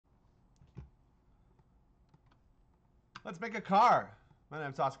Let's make a car. My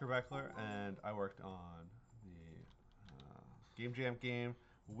name's Oscar Baechler, and I worked on the Game Jam game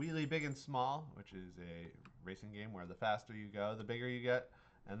Wheelie Big and Small, which is a racing game where the faster you go, the bigger you get,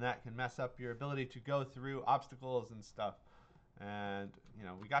 and that can mess up your ability to go through obstacles and stuff. And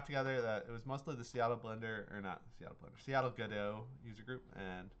we got together. That it was mostly the Seattle Blender, or not Seattle Blender, Seattle Godot user group,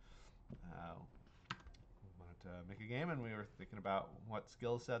 and uh, we wanted to make a game, and we were thinking about what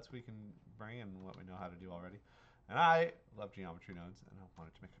skill sets we can bring and what we know how to do already. And I love geometry nodes, and I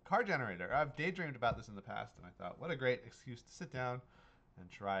wanted to make a car generator. I've daydreamed about this in the past, and I thought, what a great excuse to sit down and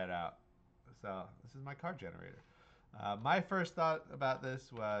try it out. So this is my car generator. My first thought about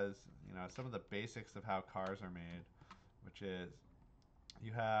this was, some of the basics of how cars are made, which is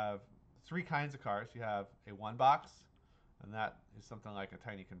you have three kinds of cars. You have a one box, and that is something like a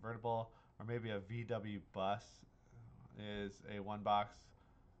tiny convertible, or maybe a VW bus is a one box.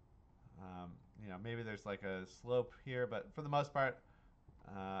 Maybe there's like a slope here, but for the most part,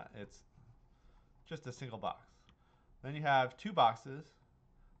 it's just a single box. Then you have two boxes.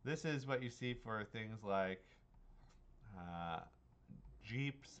 This is what you see for things like uh,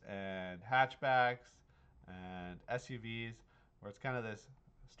 Jeeps and hatchbacks and SUVs, where it's kind of this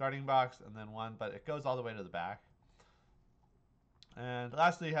starting box and then one, but it goes all the way to the back. And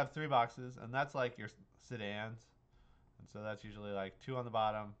lastly, you have three boxes, and that's like your sedans. And so that's usually like two on the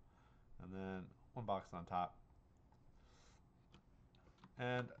bottom and then one box on top.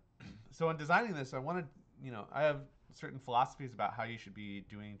 And so in designing this, I wanted, I have certain philosophies about how you should be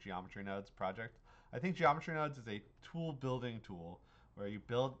doing geometry nodes project. I think geometry nodes is a tool building tool where you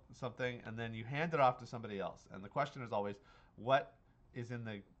build something and then you hand it off to somebody else. And the question is always, what is in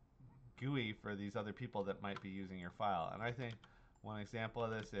the GUI for these other people that might be using your file? And I think one example of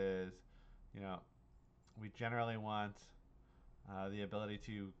this is, you know, we generally want the ability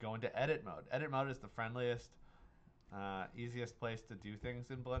to go into edit mode. Edit mode is the friendliest, easiest place to do things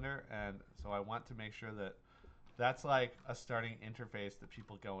in Blender, and so I want to make sure that that's like a starting interface that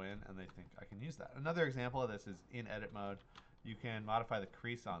people go in and they think I can use that. Another example of this is in edit mode, you can modify the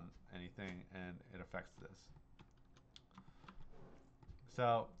crease on anything and it affects this.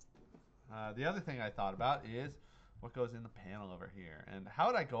 So the other thing I thought about is what goes in the panel over here and how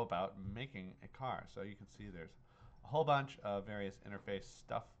would I go about making a car. So you can see there's a whole bunch of various interface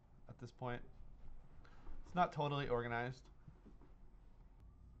stuff at this point. It's not totally organized.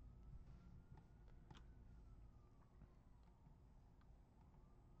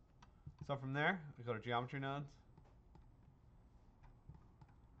 So from there, I go to geometry nodes.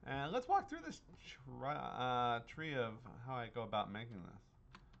 And let's walk through this tree of how I go about making this.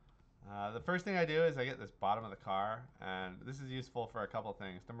 The first thing I do is I get this bottom of the car, and this is useful for a couple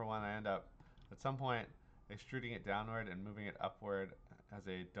things. Number one, I end up at some point extruding it downward and moving it upward as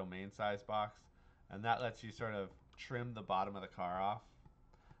a domain size box, and that lets you sort of trim the bottom of the car off.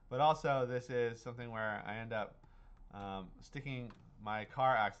 But also, this is something where I end up sticking my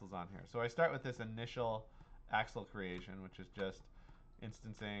car axles on here. So I start with this initial axle creation, which is just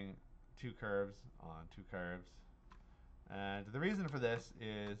instancing two curves on two curves. And the reason for this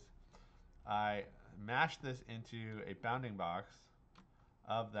is I mash this into a bounding box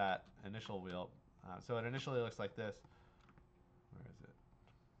of that initial wheel. So it initially looks like this. Where is it?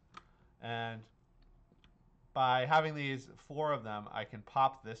 And by having these four of them, I can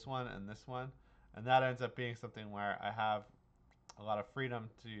pop this one, and that ends up being something where I have a lot of freedom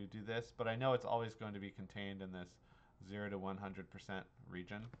to do this, but I know it's always going to be contained in this 0 to 100%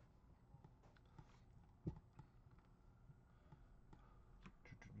 region.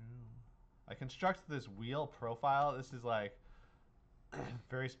 I construct this wheel profile. This is like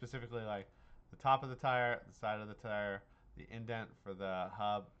very specifically like the top of the tire, the side of the tire, the indent for the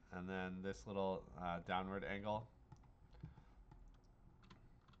hub, and then this little downward angle.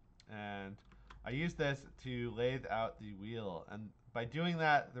 And I use this to lathe out the wheel. And by doing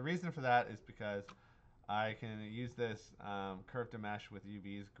that, the reason for that is because I can use this curve to mesh with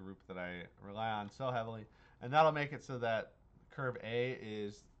UV's group that I rely on so heavily. And that'll make it so that curve A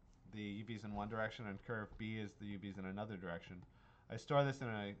is the UVs in one direction and curve B is the UVs in another direction. I store this in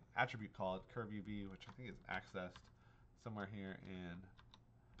an attribute called curve UV, which I think is accessed somewhere here in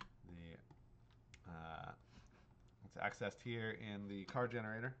the, it's accessed here in the car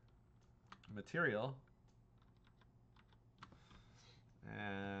generator material.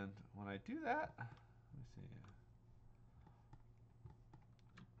 And when I do that, let me see.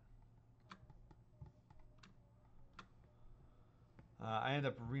 I end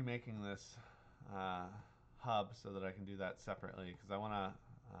up remaking this hub so that I can do that separately because I want to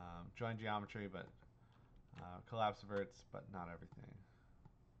join geometry, but collapse verts, but not everything.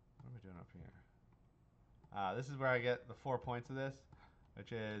 What am I doing up here? This is where I get the 4 points of this,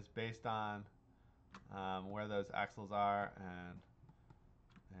 which is based on where those axles are and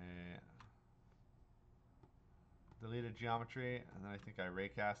a deleted geometry, and then I think I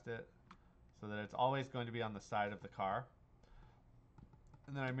raycast it so that it's always going to be on the side of the car.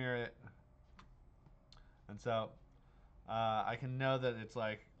 And then I mirror it, and so I can know that it's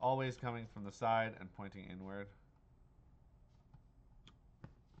like always coming from the side and pointing inward.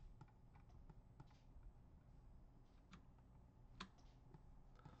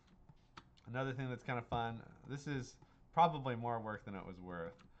 Another thing that's kind of fun, this is probably more work than it was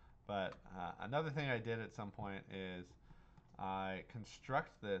worth, but another thing I did at some point is I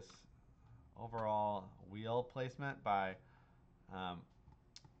construct this overall wheel placement by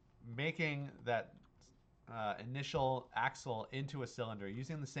making that initial axle into a cylinder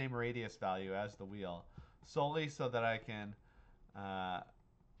using the same radius value as the wheel, solely so that I can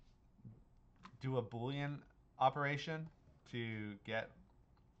do a Boolean operation to get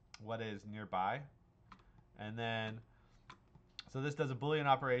what is nearby. And then, so this does a Boolean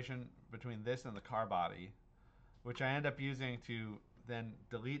operation between this and the car body, which I end up using to then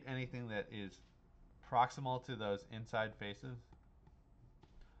delete anything that is proximal to those inside faces.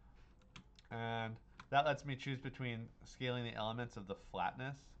 And that lets me choose between scaling the elements of the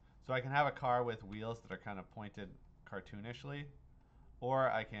flatness. So I can have a car with wheels that are kind of pointed cartoonishly, or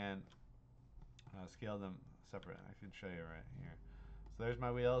I can scale them separate. I can show you right here. So there's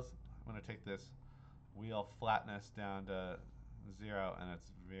my wheels. I'm going to take this wheel flatness down to 0, and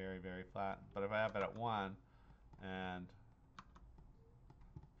it's very, very flat. But if I have it at 1, and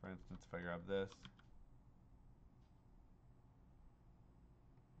for instance, if I grab this,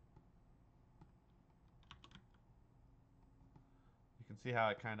 you can see how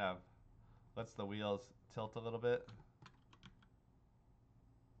it kind of lets the wheels tilt a little bit,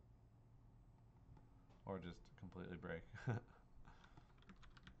 or just completely break.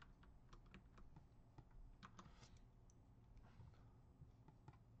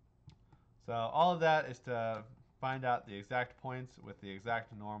 So all of that is to find out the exact points with the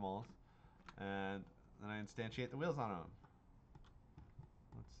exact normals, and then I instantiate the wheels on them.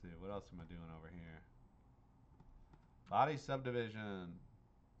 Let's see, what else am I doing over here? Body subdivision.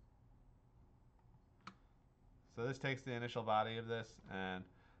 So this takes the initial body of this, and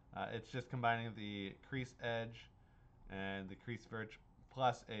it's just combining the crease edge and the crease verge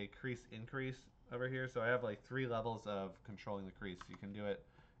plus a crease increase over here. So I have like 3 levels of controlling the crease. You can do it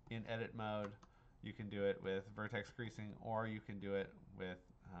in edit mode, you can do it with vertex creasing, or you can do it with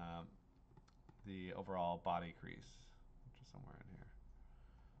the overall body crease, which is somewhere in here.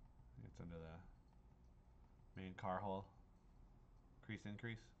 I think it's under the main car hole. Crease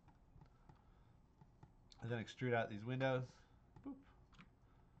increase. And then extrude out these windows. Boop.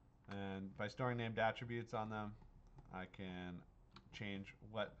 And by storing named attributes on them, I can change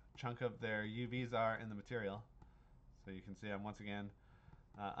what chunk of their UVs are in the material. So you can see I'm once again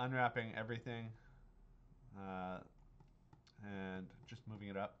unwrapping everything and just moving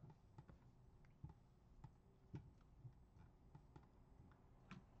it up.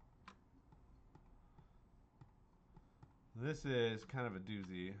 This is kind of a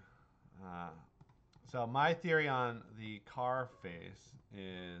doozy. So my theory on the car face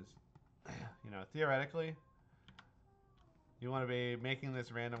is, theoretically, you want to be making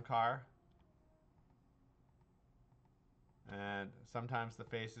this random car, and sometimes the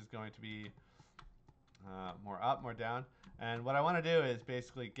face is going to be more up, more down. And what I want to do is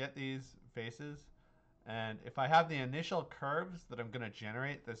basically get these faces, and if I have the initial curves that I'm going to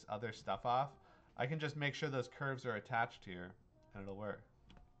generate this other stuff off, I can just make sure those curves are attached here, and it'll work.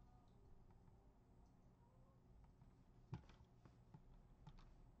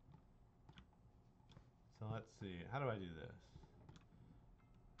 So let's see, how do I do this?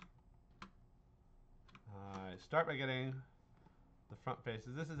 I start by getting the front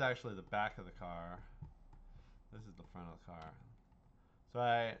faces. This is actually the back of the car. This is the front of the car. So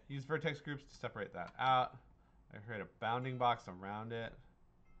I use vertex groups to separate that out. I create a bounding box around it.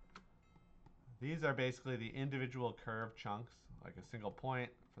 These are basically the individual curve chunks, like a single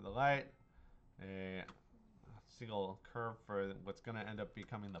point for the light, a single curve for what's going to end up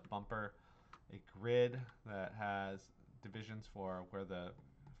becoming the bumper, a grid that has divisions for where the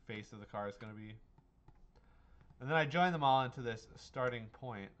face of the car is going to be. And then I join them all into this starting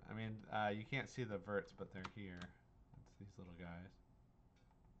point. I mean, you can't see the verts, but they're here. It's these little guys.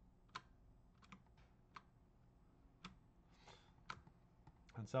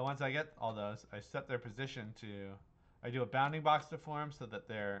 And so once I get all those, I set their position to, I do a bounding box to form so that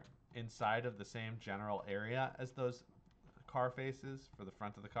they're inside of the same general area as those car faces for the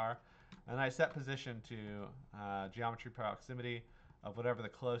front of the car. And I set position to geometry proximity of whatever the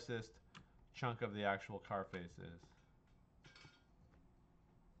closest chunk of the actual car face is.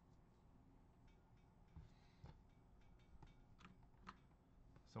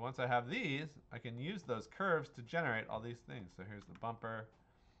 So once I have these, I can use those curves to generate all these things. So here's the bumper,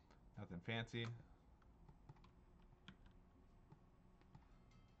 nothing fancy.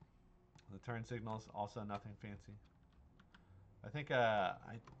 The turn signals, also nothing fancy. I think I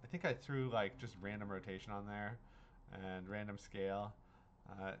threw like just random rotation on there and random scale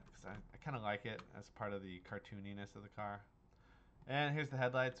because I kind of like it as part of the cartooniness of the car. And here's the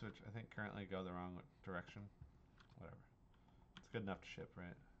headlights, which I think currently go the wrong direction. Whatever. It's good enough to ship,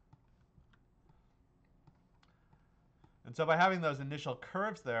 right? And so by having those initial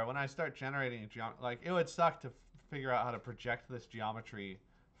curves there, when I start generating like it would suck to figure out how to project this geometry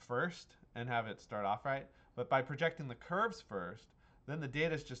first and have it start off right. But by projecting the curves first, then the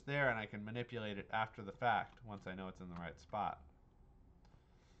data is just there and I can manipulate it after the fact once I know it's in the right spot.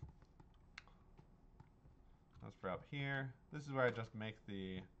 That's for up here. This is where I just make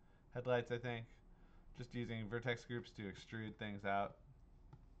the headlights, I think. Just using vertex groups to extrude things out.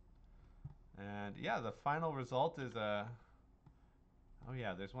 And yeah, the final result is a... Oh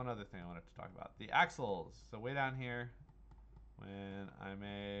yeah, there's one other thing I wanted to talk about. The axles. So way down here, when I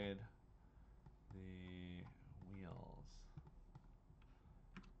made the wheels.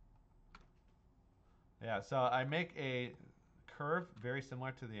 Yeah, so I make a curve very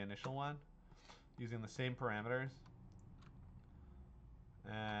similar to the initial one using the same parameters.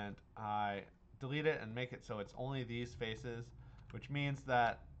 And I delete it and make it so it's only these faces, which means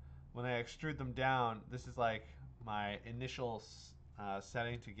that when I extrude them down, this is like my initial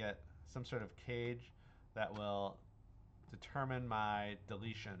setting to get some sort of cage that will determine my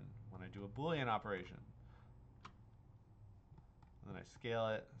deletion when I do a Boolean operation. And then I scale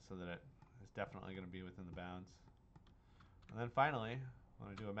it so that it is definitely going to be within the bounds. And then finally,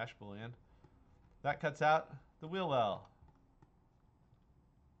 when I do a mesh Boolean, that cuts out the wheel well.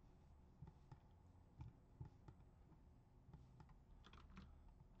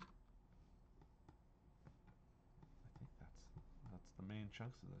 I think that's the main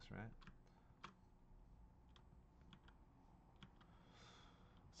chunks of this, right?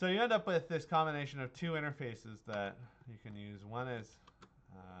 So you end up with this combination of two interfaces that you can use. One is,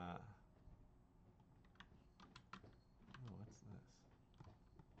 what's this?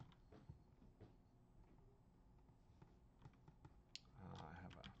 I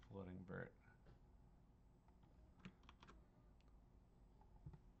have a floating vert.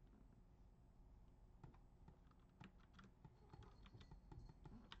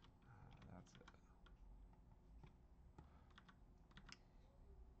 That's it.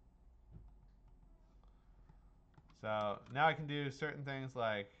 So now I can do certain things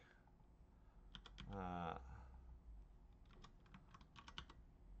like I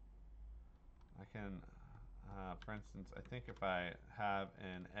can, for instance, I think if I have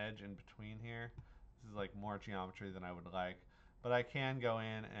an edge in between here, this is like more geometry than I would like, but I can go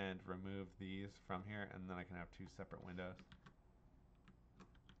in and remove these from here, and then I can have two separate windows.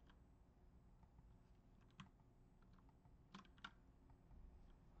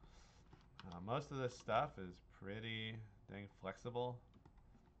 Most of this stuff is pretty dang flexible.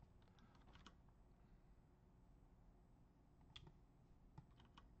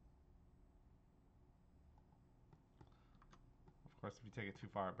 Of course, if you take it too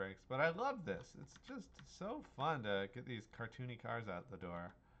far, it breaks. But I love this. It's just so fun to get these cartoony cars out the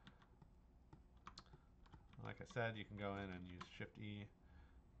door. Like I said, you can go in and use Shift-E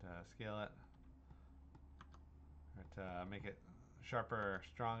to scale it, or to make it sharper or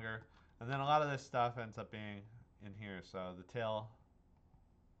stronger. And then a lot of this stuff ends up being in here. So the tail,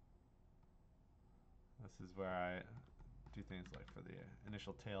 this is where I do things like for the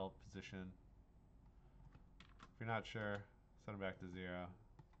initial tail position. If you're not sure, set it back to 0. There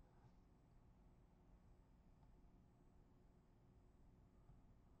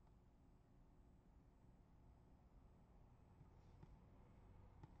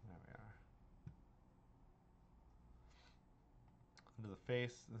we are. Under the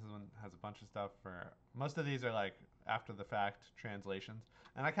face, this one has a bunch of stuff for, most of these are like after the fact translations.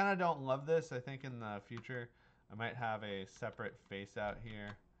 And I kind of don't love this. I think in the future I might have a separate face out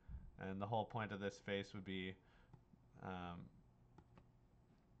here. And the whole point of this face would be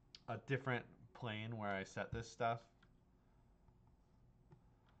a different plane where I set this stuff.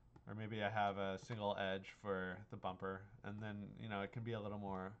 Or maybe I have a single edge for the bumper, and then, you know, it can be a little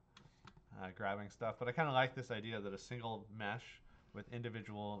more grabbing stuff. But I kind of like this idea that a single mesh with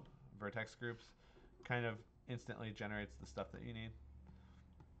individual vertex groups kind of instantly generates the stuff that you need.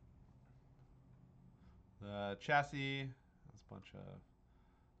 The chassis, that's a bunch of,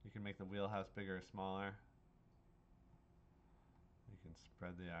 you can make the wheelhouse bigger or smaller. You can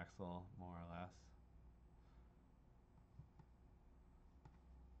spread the axle more or less.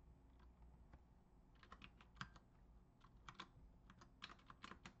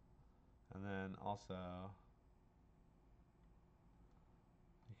 And then also,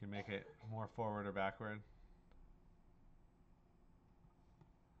 you can make it more forward or backward.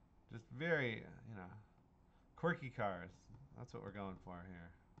 Just very, quirky cars. That's what we're going for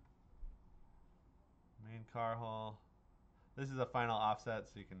here. Main car hull. This is a final offset,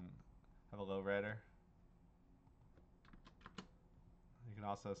 so you can have a lowrider. You can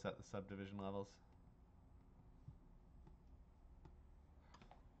also set the subdivision levels.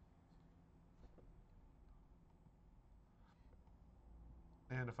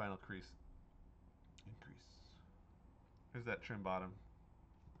 And a final crease increase. Here's that trim bottom.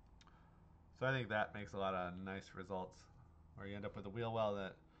 So I think that makes a lot of nice results, where you end up with a wheel well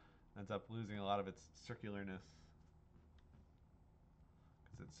that ends up losing a lot of its circularness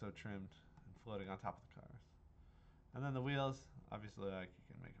because it's so trimmed and floating on top of the cars. And then the wheels, obviously, like, you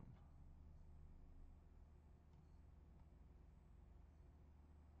can make them.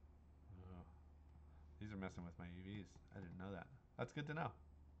 Oh, these are messing with my UVs. I didn't know that. That's good to know.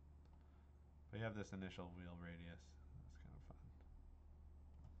 But you have this initial wheel radius. That's kind of fun.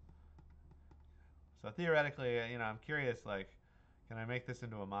 So theoretically, I'm curious, like, can I make this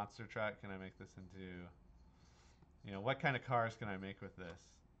into a monster truck? Can I make this into, what kind of cars can I make with this?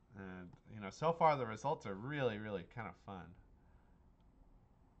 And, so far the results are really, really kind of fun.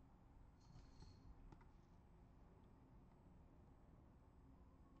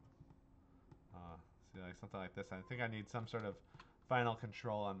 See, like something like this. I think I need some sort of final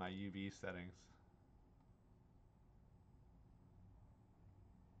control on my UV settings.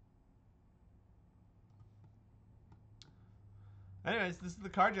 Anyways, this is the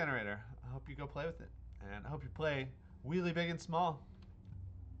car generator. I hope you go play with it. And I hope you play Wheelie Big and Small.